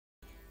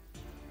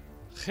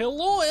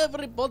Hello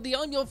everybody,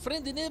 I'm your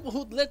friendly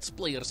neighborhood Let's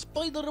Player,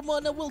 SpiderMwa,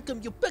 and I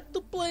welcome you back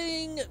to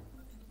playing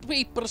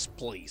Papers,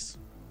 Please.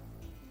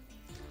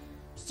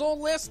 So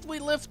last we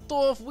left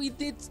off, we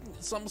did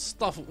some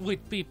stuff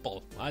with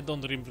people. I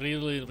don't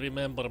really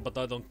remember, but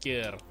I don't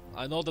care.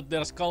 I know that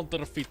there's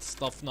counterfeit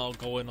stuff now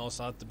going on,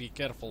 so I have to be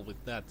careful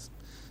with that.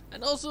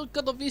 And also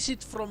got a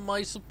visit from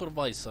my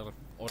supervisor,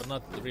 or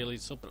not really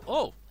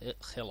Oh,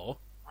 hello.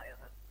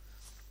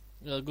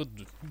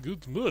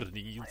 Good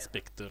morning,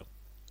 Inspector.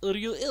 Are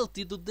you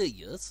healthy today,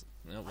 yes?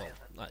 Well,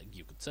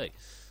 you could say.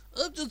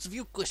 I've just a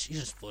few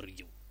questions for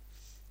you.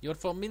 You're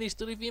from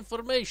Ministry of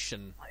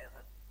Information.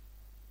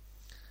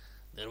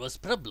 There was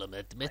problem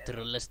at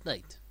Metro last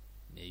night.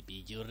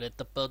 Maybe you read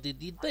about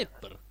it in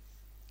paper.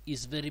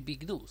 It's very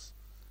big news.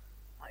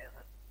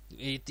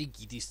 I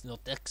think it is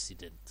not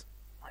accident.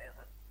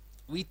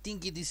 We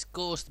think it is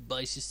caused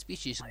by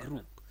suspicious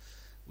group.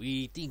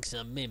 We think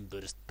some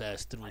members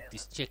passed through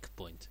this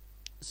checkpoint.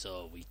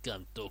 So we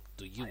come talk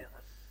to you.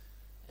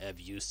 Have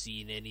you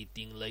seen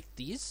anything like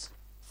this?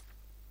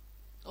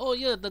 Oh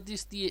yeah, that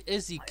is the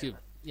ESIC.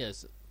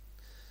 Yes.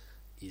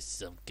 It's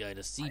some kind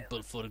of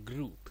symbol for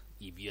group.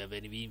 If you have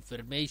any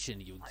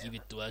information, you give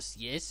it to us,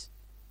 yes?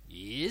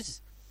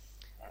 Yes?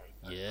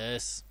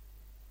 Yes.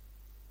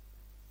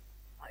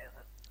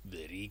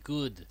 Very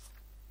good.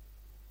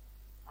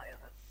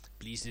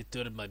 Please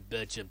return my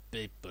badge and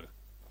paper.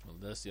 Well,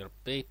 there's your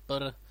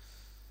paper.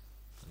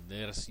 And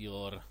there's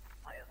your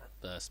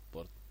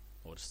passport.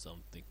 Or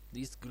something.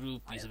 This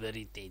group is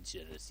very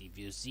dangerous. If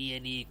you see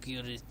any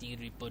curious thing,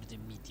 report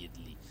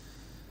immediately.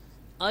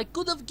 I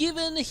could have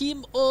given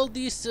him all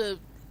these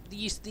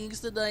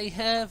things that I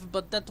have,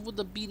 but that would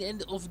have been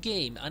end of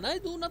game, and I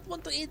do not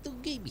want to end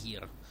of game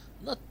here.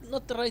 Not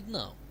right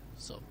now.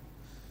 So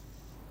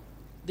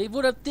they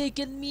would have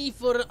taken me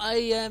for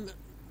I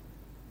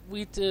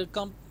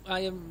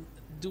am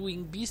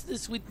doing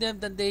business with them,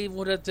 then they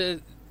would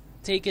have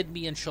taken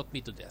me and shot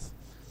me to death.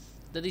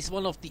 That is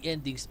one of the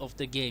endings of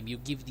the game. You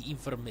give the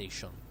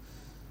information.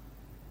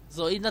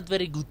 So it's not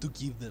very good to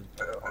give them.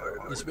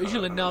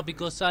 Especially now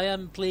because I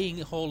am playing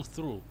whole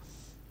through.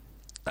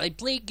 I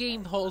play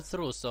game whole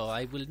through, so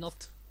I will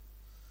not.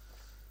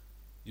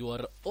 You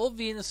are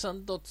Ovin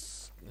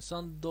Sandots.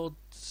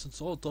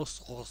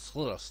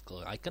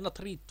 I cannot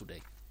read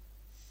today.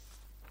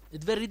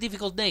 It's very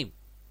difficult name.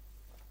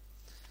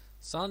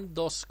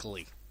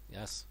 Sandoskli.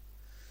 Yes.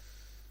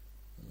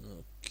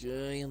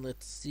 Okay,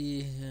 let's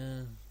see.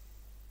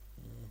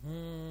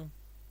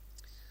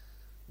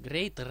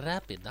 Great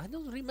Rapid. I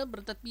don't remember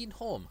that being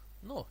home.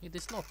 No, it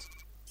is not.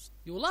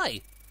 You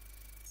lie.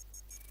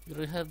 You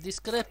have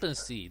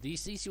discrepancy.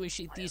 This issue is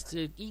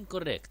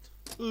incorrect.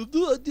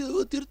 No idea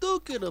what you're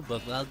talking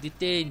about. I'll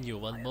detain you.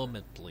 One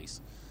moment, please.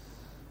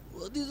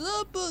 What is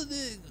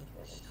happening?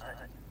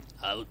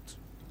 Out.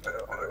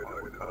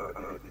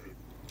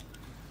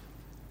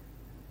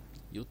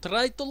 You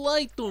tried to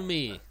lie to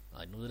me.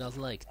 I do not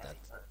like that.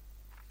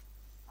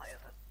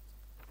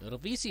 You're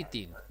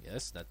visiting.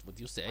 Yes, that's what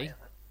you say.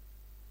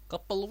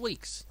 Couple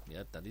weeks.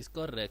 Yeah, that is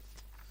correct.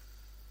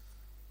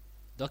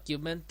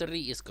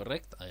 Documentary is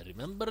correct. I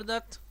remember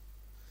that.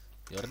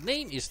 Your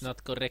name is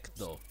not correct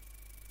though.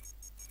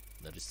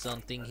 There is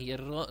something here,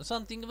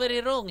 something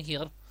very wrong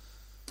here.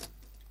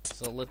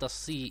 So let us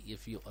see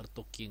if you are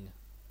talking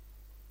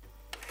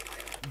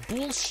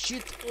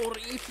bullshit or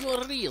if you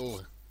are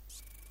real.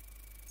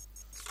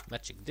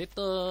 Matching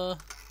data.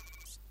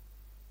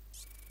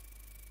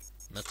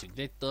 Matching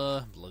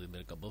data,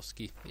 Vladimir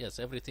Gabowski. Yes,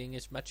 everything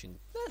is matching.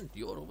 Then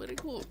you are very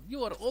good.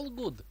 You are all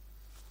good.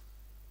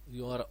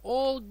 You are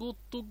all good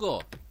to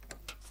go.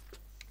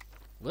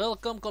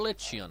 Welcome,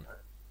 collection.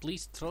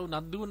 Please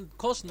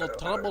cause no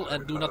trouble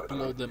and do not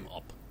blow them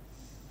up.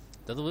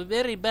 That would be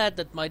very bad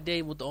that my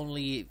day would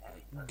only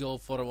go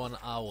for 1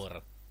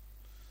 hour.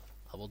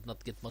 I would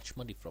not get much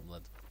money from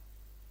that.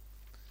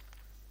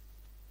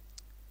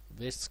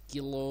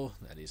 Veskilo,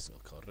 that is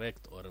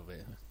correct. Or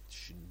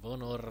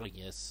Shinbonor,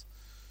 yes.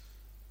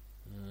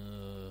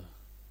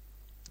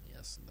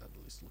 Yes, that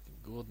is looking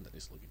good. That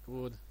is looking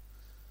good.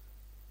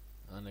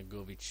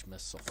 Anagovich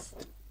Mesov.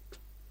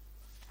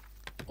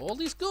 All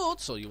is good,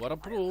 so you are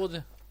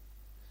approved.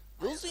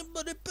 Wilson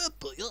Money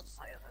Purple, yes.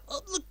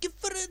 I'm looking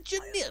for an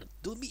engineer.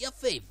 Do me a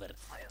favor.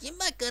 Give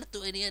my car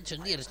to any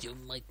engineers you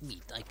might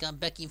meet. I come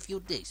back in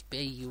few days.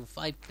 Pay you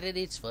 5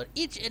 credits for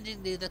each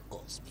engineer that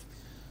calls me.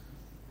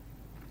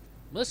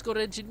 Muscle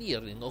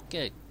engineering,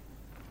 okay.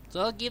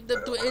 So I'll give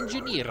them to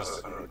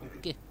engineers.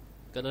 Okay,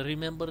 gotta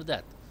remember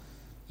that.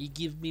 He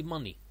give me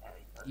money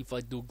if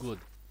I do good.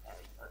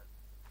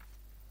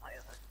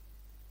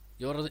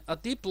 You're a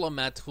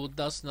diplomat who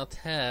does not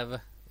have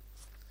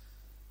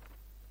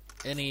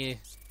any.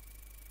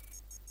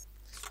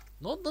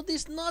 No, that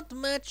is not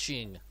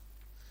matching.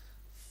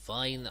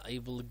 Fine, I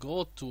will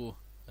go to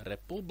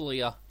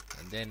Republia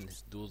and then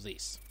do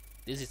this.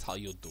 This is how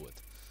you do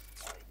it.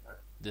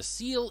 The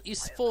seal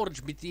is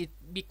forged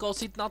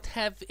because it not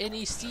have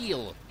any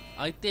seal.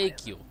 I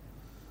take you.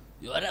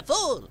 You are a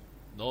fool.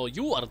 No,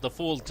 you are the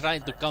fool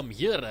trying to come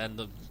here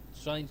and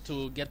trying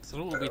to get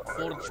through with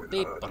forged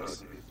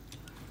papers.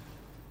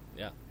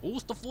 Yeah.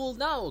 Who's the fool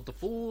now? The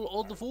fool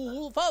or the fool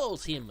who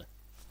follows him?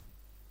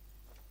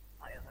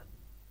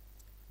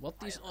 What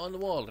is on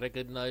wall?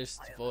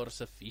 Recognized for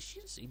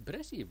sufficiency?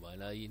 Impressive.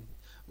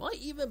 Why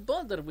even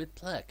bother with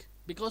plaque?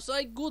 Because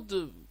I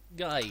good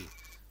guy.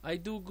 I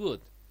do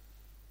good.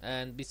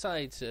 And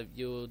besides,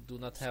 you do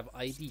not have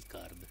ID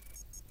card.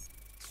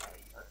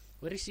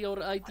 Where is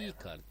your ID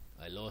card?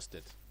 I lost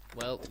it.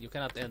 Well, you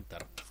cannot enter.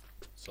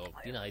 So,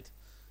 denied.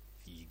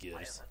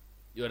 Figures.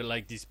 You're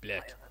like this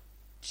black.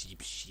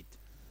 Cheap shit.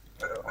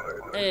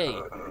 Hey,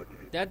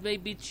 that may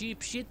be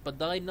cheap shit,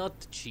 but I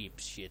not cheap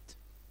shit.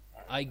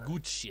 I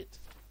good shit.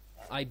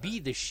 I be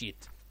the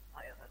shit.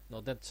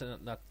 No, that's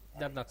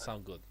not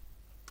sound good.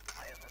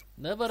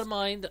 Never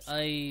mind,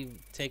 I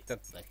take that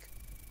back.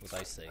 What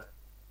I say.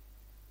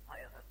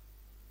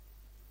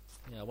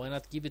 Yeah, why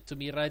not give it to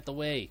me right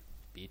away,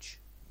 bitch?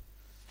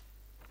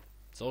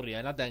 Sorry,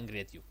 I'm not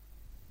angry at you.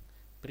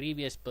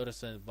 Previous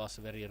person was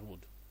very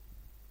rude.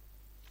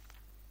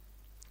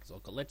 So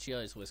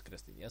Kolechia is West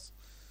Crested, yes.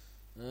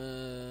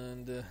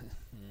 And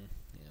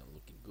yeah,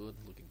 looking good,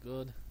 looking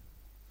good.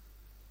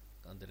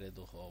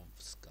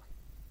 Andreduhovska.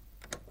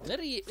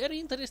 Very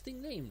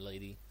interesting name,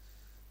 lady.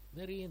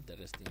 Very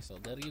interesting. So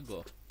there you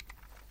go.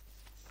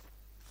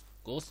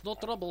 Ghost no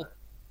trouble.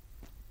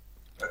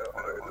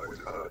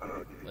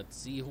 Let's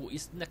see who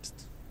is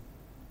next.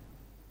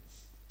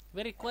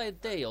 Very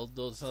quiet day,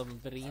 although some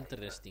very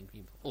interesting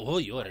people. Oh,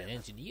 you're an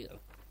engineer.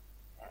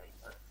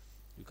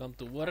 You come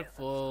to work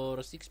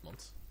for 6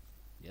 months.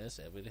 Yes,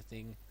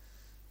 everything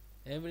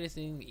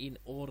in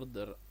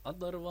order.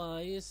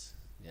 Otherwise,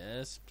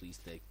 yes, please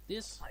take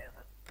this.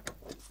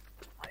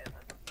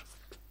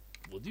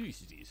 What is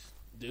this?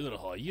 They're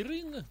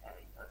hiring?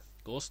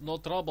 Cause no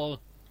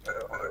trouble.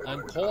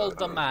 And call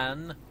the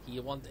man. He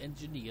want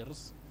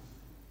engineers.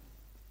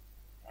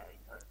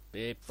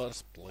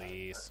 Papers,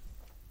 please.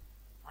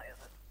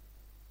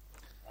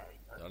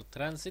 You're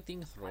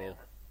transiting through.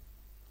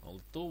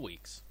 Only 2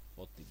 weeks.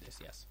 40 days,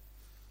 yes.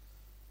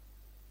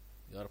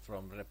 You're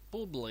from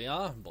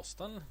Republia,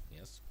 Boston,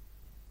 yes.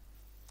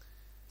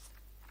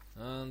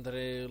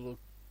 Andrei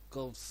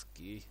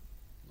Lukovsky.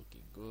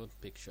 Looking good.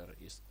 Picture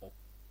is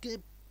okay.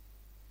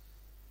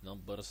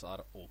 Numbers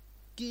are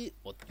okay.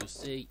 What you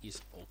say is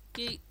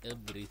okay.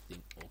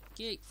 Everything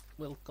okay.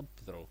 Welcome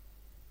through.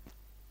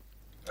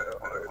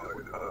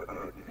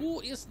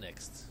 Who is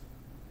next?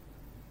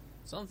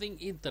 Something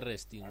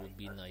interesting would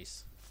be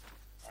nice.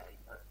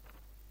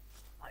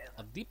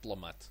 A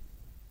diplomat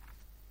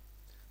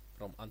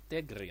from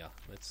Antegria.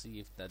 Let's see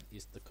if that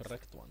is the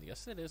correct one.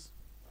 Yes, it is.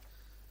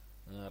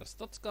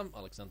 Rostotska,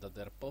 Alexander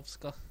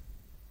Derpovska.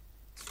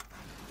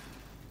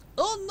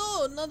 Oh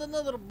no, not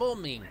another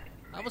bombing.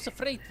 I was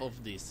afraid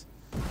of this.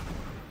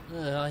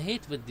 I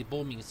hate when the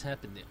bombings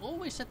happen. They're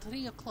always at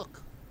 3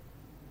 o'clock.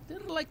 They're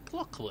like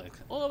clockwork.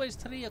 Always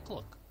 3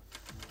 o'clock.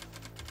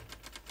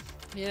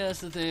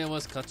 Yes, the day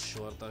was cut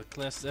short. A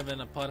class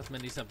 7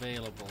 apartment is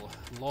available.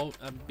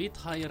 A bit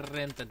higher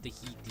rent and the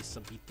heat is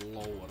a bit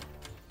lower.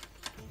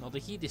 No, the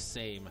heat is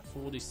same,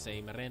 food is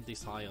same, rent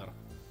is higher.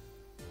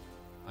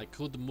 I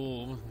could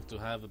move to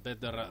have a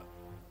better...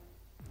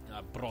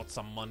 brought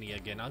some money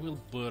again. I will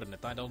burn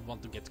it. I don't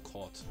want to get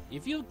caught.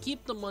 If you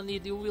keep the money,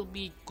 you will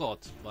be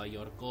caught by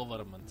your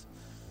government.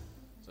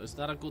 So is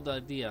that a good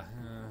idea?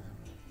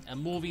 And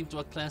moving to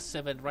a class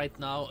 7 right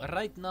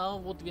now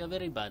would be a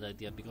very bad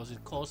idea because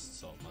it costs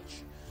so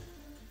much.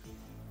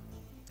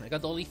 I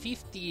got only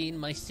 50 in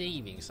my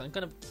savings. I'm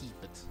gonna keep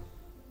it.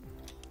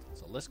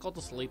 So let's go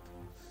to sleep.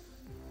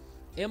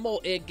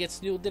 MOE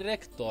gets new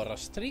director.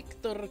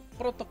 Stricter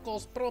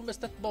protocols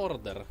promised at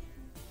border.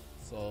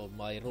 So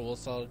my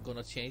rules are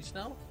gonna change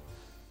now.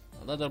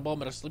 Another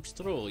bomber slips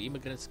through.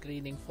 Immigrant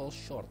screening falls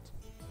short.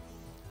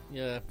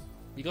 Yeah.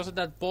 Because of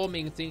that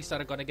bombing, things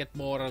are gonna get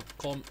more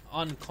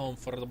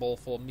uncomfortable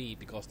for me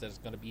because there's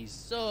gonna be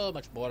so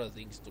much more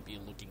things to be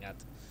looking at.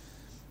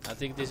 I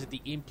think this is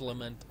the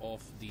implement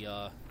of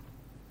the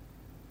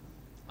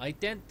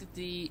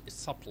identity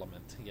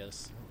supplement.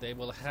 Yes, they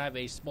will have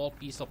a small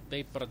piece of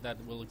paper that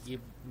will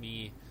give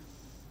me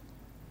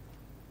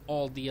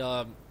all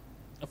the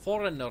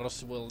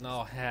foreigners will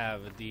now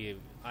have the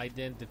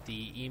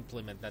identity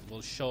implement that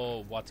will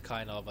show what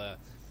kind of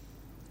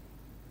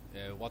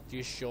what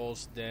you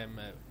shows them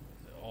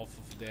of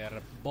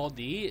their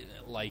body,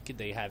 like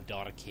they have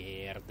dark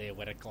hair, they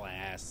wear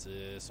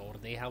glasses, or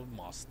they have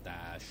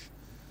mustache.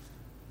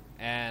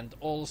 And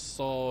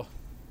also,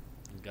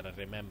 I'm gonna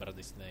remember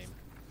this name.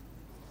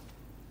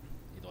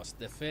 It was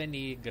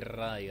Stephanie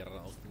Greyer.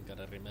 I'm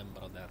gonna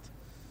remember that.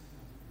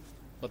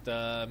 But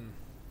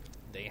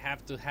they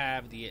have to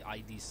have the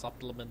ID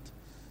supplement,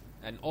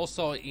 and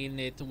also in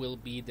it will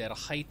be their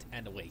height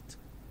and weight.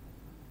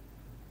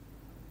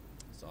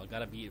 So I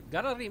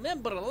gotta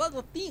remember a lot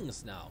of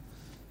things now.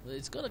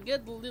 It's gonna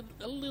get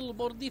a little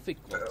more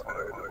difficult.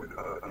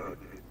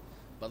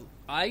 But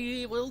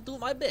I will do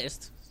my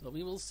best. So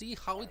we will see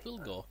how it will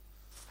go.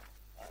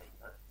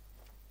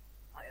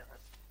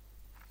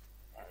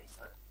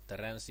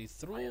 transit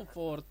through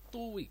for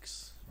 2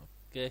 weeks.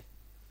 Okay.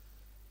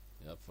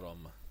 Yeah,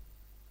 from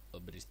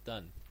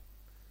Obristan.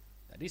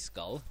 That is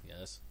skull,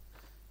 yes.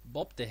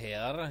 Bob the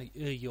hair,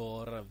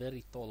 you're a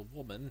very tall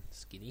woman,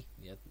 skinny.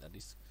 Yeah, that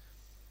is.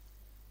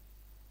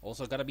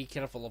 Also gotta be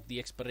careful of the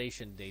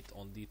expiration date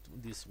on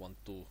this one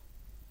too.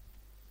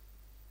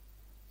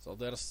 So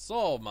there's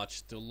so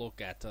much to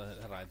look at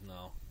right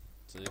now.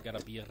 So you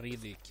gotta be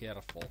really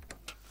careful.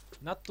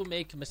 Not to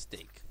make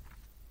mistake.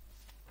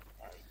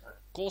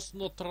 Cause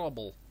no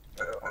trouble.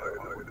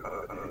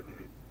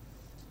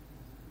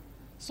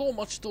 So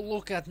much to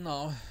look at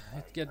now.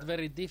 It get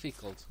very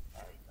difficult.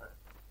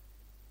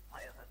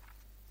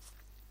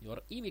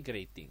 You're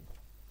immigrating.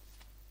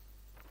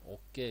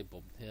 Okay,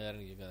 Bob, here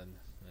you can.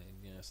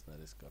 Yes, that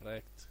is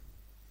correct.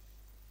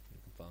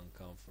 You can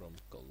come from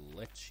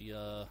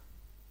Kolechia,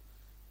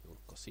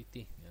 Urko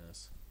City.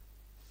 Yes.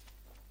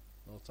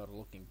 Those are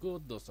looking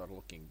good. Those are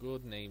looking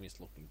good. Name is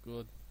looking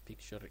good.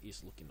 Picture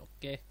is looking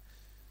okay.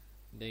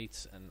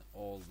 Dates and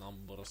all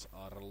numbers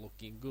are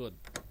looking good.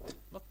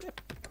 Okay.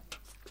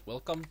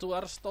 Welcome to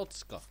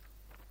Arstotska.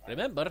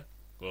 Remember,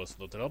 cause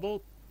no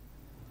trouble.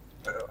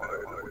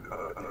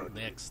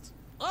 Next.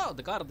 Oh,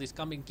 the guard is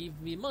coming. Give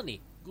me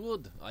money.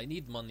 Good. I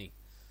need money.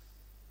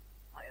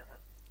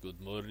 Good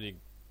morning.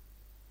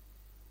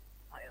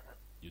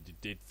 You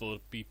did 4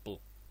 people.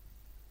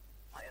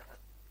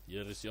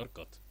 Here is your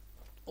cut.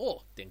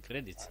 Oh, 10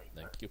 credits.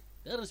 Thank you.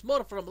 There is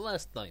more from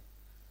last time.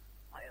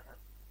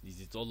 This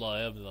is all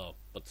I have now,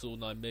 but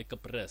soon I make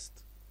up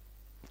rest.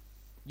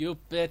 You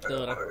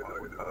better.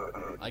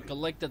 I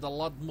collected a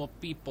lot more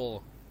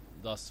people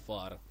thus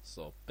far,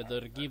 so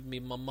better give me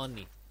my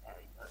money.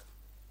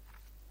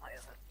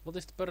 What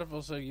is the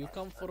purpose of you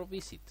come for a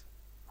visit?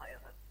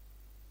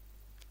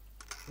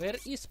 Where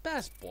is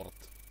passport?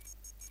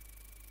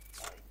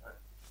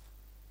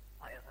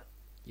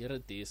 Here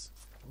it is.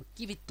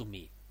 Give it to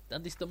me.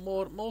 That is the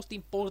most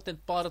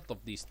important part of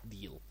this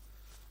deal.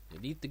 You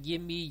need to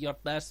give me your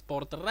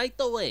passport right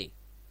away.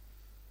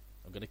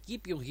 I'm gonna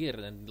keep you here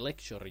and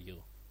lecture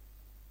you.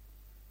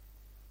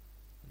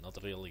 Not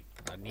really.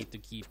 I need to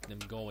keep them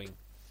going.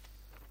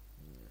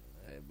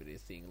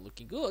 Everything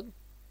looking good.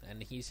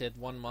 And he said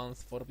 1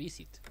 month for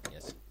visit.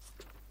 Yes.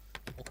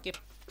 Okay.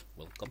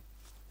 Welcome.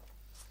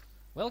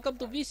 Welcome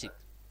to visit.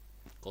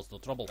 Cause no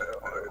trouble.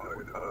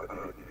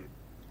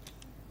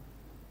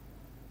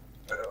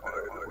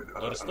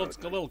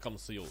 Arstotska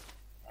welcomes you.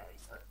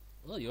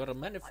 Oh, you're a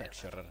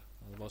manufacturer.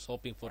 I was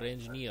hoping for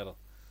engineer.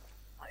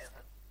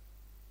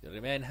 You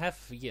remain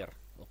half a year.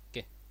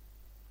 Okay.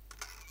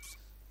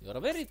 You're a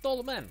very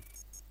tall man.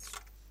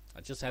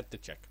 I just had to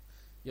check.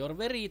 You're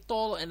very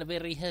tall and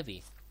very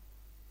heavy.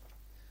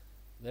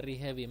 Very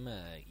heavy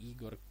man.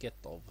 Igor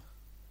Ketov.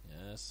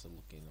 Yes,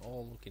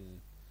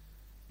 looking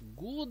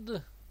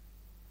good.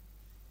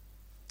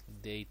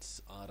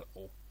 Dates are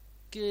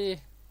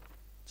okay.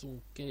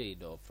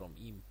 Tsunkeido from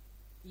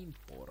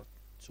import.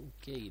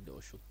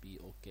 Tsunkeido should be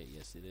okay.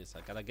 Yes, it is.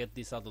 I gotta get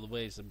this out of the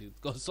way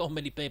because so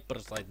many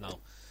papers right now.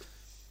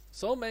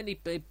 So many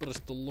papers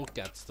to look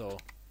at, so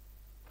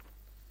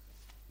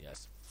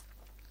yes.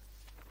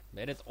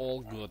 Made it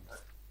all good.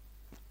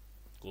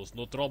 Cause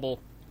no trouble.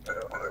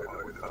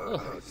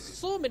 Oh,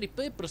 so many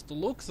papers to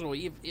look through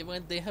even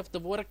when they have the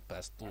work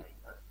pass too.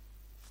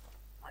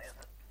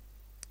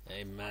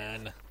 Hey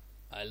man,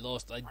 I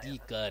lost ID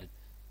card.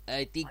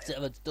 I think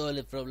someone stole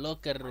it from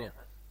locker room.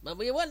 But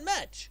we won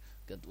match.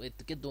 Can't wait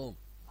to get home.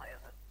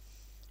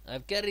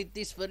 I've carried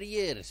this for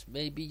years.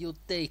 Maybe you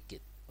take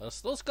it.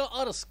 Arstoska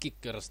Ars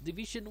Kickers,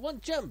 Division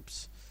 1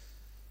 champs.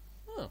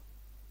 Oh,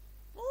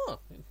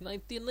 in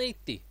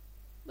 1980.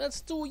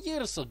 That's 2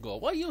 years ago.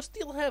 Why you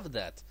still have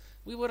that?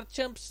 We were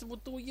champs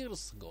 2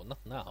 years ago, not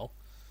now.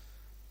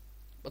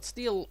 But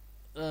still,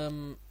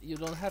 you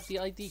don't have the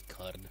ID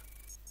card.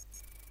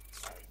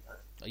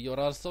 Your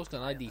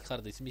Arstoska ID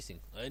card is missing.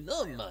 I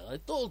know, man. I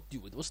told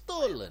you it was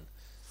stolen.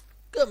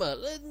 Come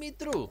on, let me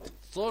through.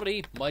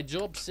 Sorry, my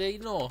job say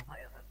no.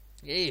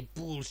 Hey,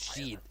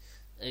 bullshit.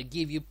 I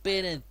give you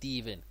penalty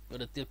even.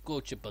 Gonna tell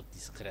coach about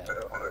this crap.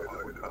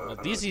 Well,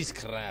 this is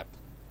crap.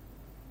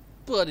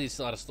 But it's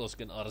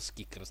Arstoska and Ars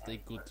Kickers. They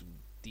good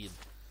team.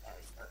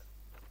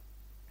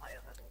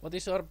 What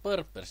is our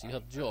purpose? You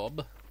have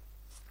job.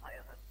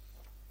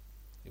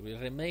 You will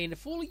remain a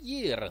full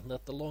year,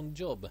 not a long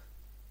job.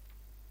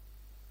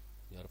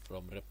 You are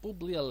from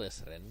Republia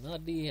Les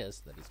Renadi. Yes,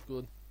 that is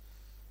good.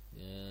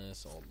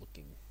 Yes, all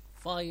looking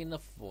fine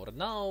for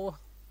now.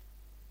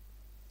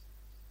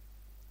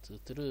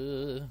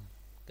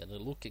 Gotta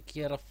look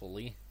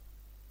carefully.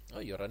 Oh,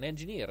 you're an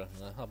engineer.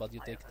 How about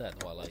you take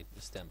that while I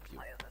stamp you?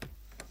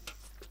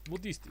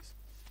 What is this?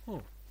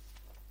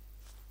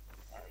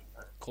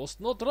 Cost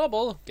no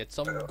trouble. Get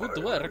some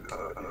good work.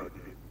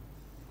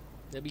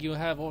 Maybe you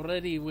have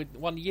already with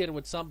 1 year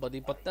with somebody,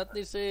 but that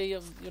is a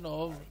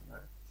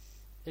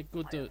a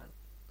good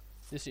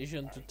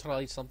decision to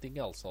try something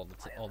else on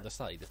the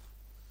side.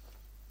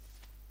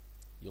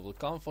 You will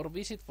come for a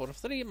visit for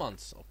 3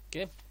 months,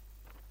 okay?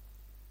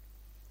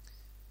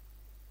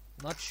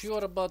 Not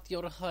sure about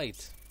your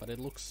height, but it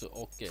looks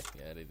okay.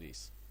 Yeah, it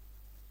is.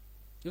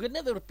 You can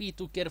never be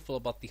too careful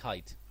about the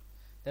height.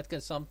 That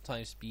can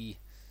sometimes be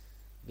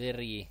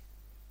very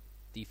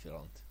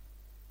different.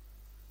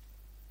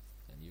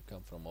 And you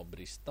come from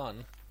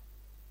Obristan.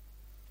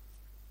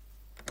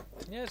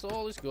 Yes,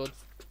 all is good.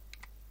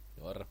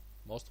 You are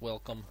most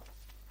welcome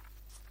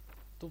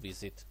to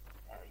visit.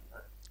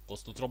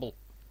 Goes to trouble.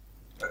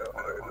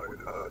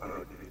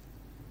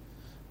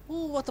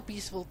 Oh, what a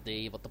peaceful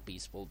day, what a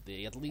peaceful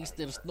day. At least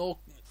there's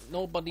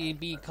nobody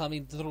be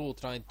coming through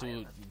trying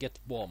to get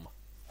bomb.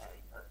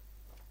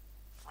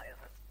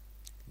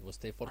 You will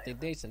stay 14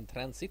 days in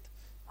transit.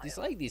 This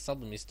ID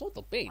suddenly is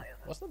total pain.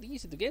 It was not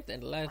easy to get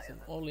and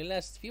only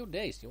lasts few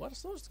days. You are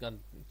gonna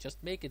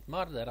just make it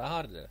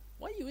harder.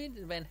 Why you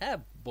even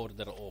have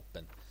border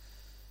open?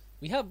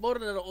 We have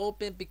border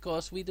open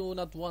because we do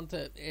not want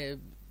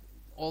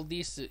all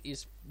this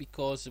is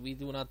because we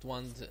do not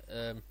want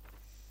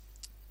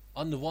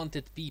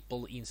unwanted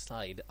people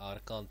inside our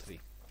country.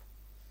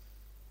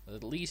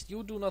 At least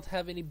you do not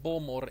have any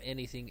bomb or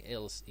anything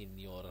else in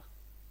your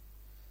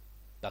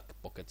back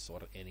pockets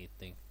or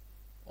anything.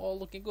 All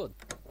looking good.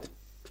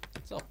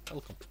 So,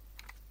 welcome.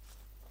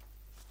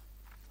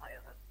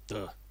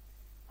 Duh.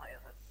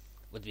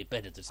 Would be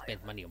better to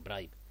spend money on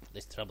bribe.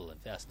 Less trouble and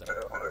faster.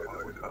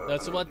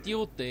 That's what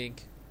you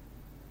think.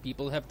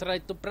 People have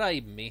tried to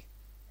bribe me.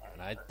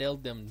 And I tell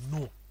them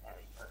no.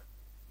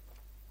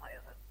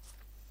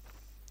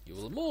 You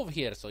will move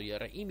here, so you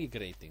are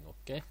immigrating,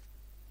 okay?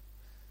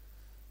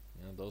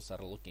 Yeah, those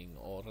are looking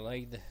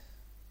alright.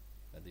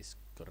 That is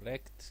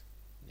correct.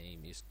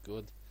 Name is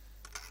good.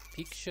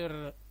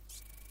 Picture.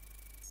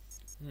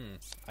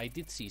 I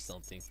did see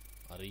something.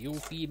 Are you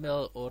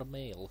female or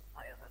male?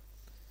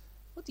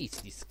 What is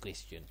this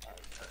question?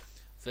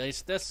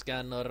 Face the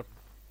scanner.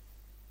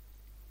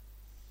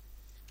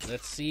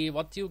 Let's see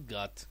what you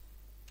got.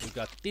 You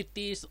got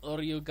titties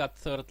or you got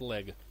third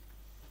leg?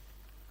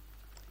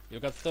 You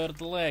got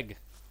third leg.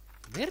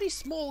 Very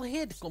small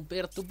head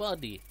compared to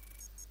body.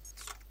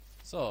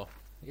 So,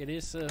 it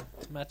is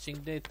matching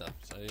data.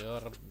 So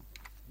you're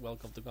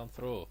welcome to come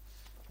through.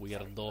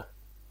 Weirdo.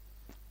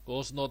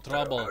 Cause no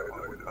trouble.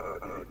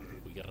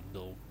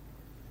 Weirdo.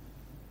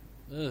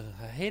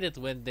 I hate it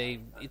when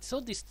it's so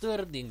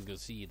disturbing to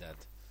see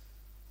that.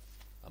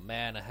 A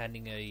man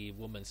handing a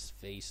woman's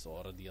face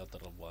or the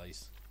other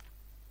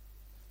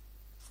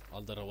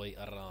way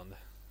around.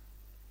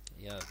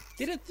 Yeah,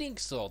 didn't think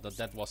so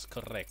that was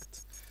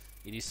correct.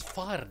 It is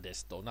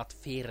fardesto, not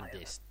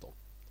fairdesto.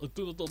 I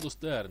do not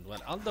understand.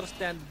 Well,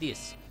 understand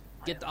this.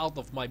 Get out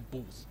of my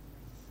booth.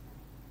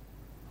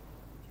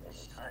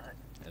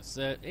 Yes,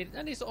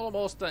 and it's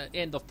almost the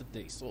end of the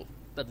day, so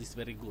that is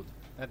very good.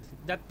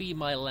 That be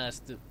my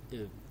last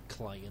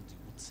client, you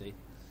would say.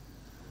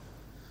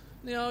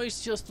 Now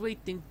it's just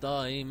waiting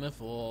time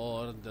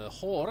for the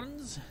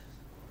horns.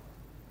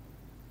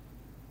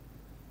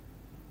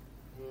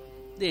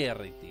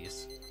 There it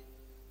is.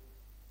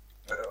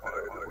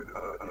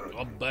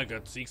 Come back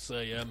at 6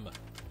 AM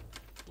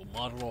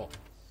tomorrow.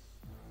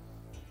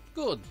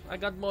 Good, I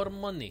got more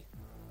money.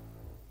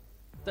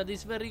 That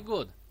is very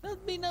good. That's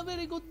been a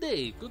very good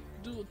day. Good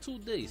 2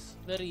 days.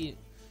 Very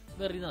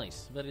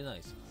nice, very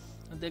nice.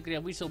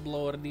 Integria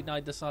whistleblower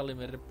denied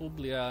asylum in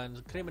Republia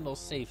and criminal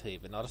safe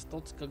haven.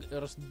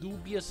 Arstotzka's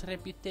dubious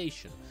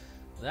reputation.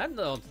 That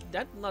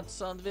not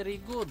sound very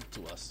good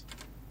to us.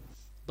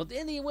 But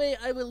anyway,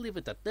 I will leave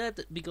it at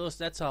that because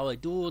that's how I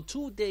do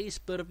 2 days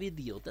per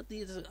video. That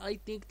is, I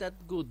think,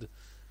 that good.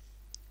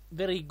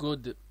 Very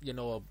good, you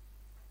know,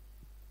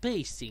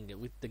 pacing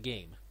with the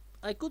game.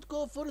 I could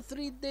go for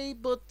 3 days,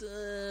 but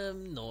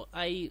no,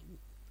 I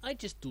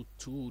just do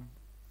 2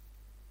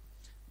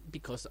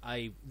 because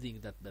I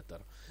think that better.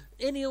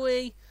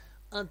 Anyway,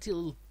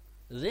 until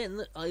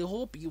then, I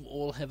hope you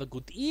all have a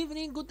good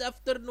evening, good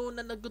afternoon,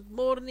 and a good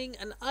morning,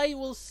 and I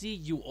will see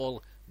you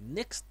all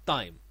next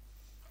time.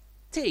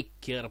 Take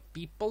care,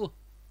 people.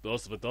 До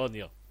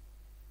свидания.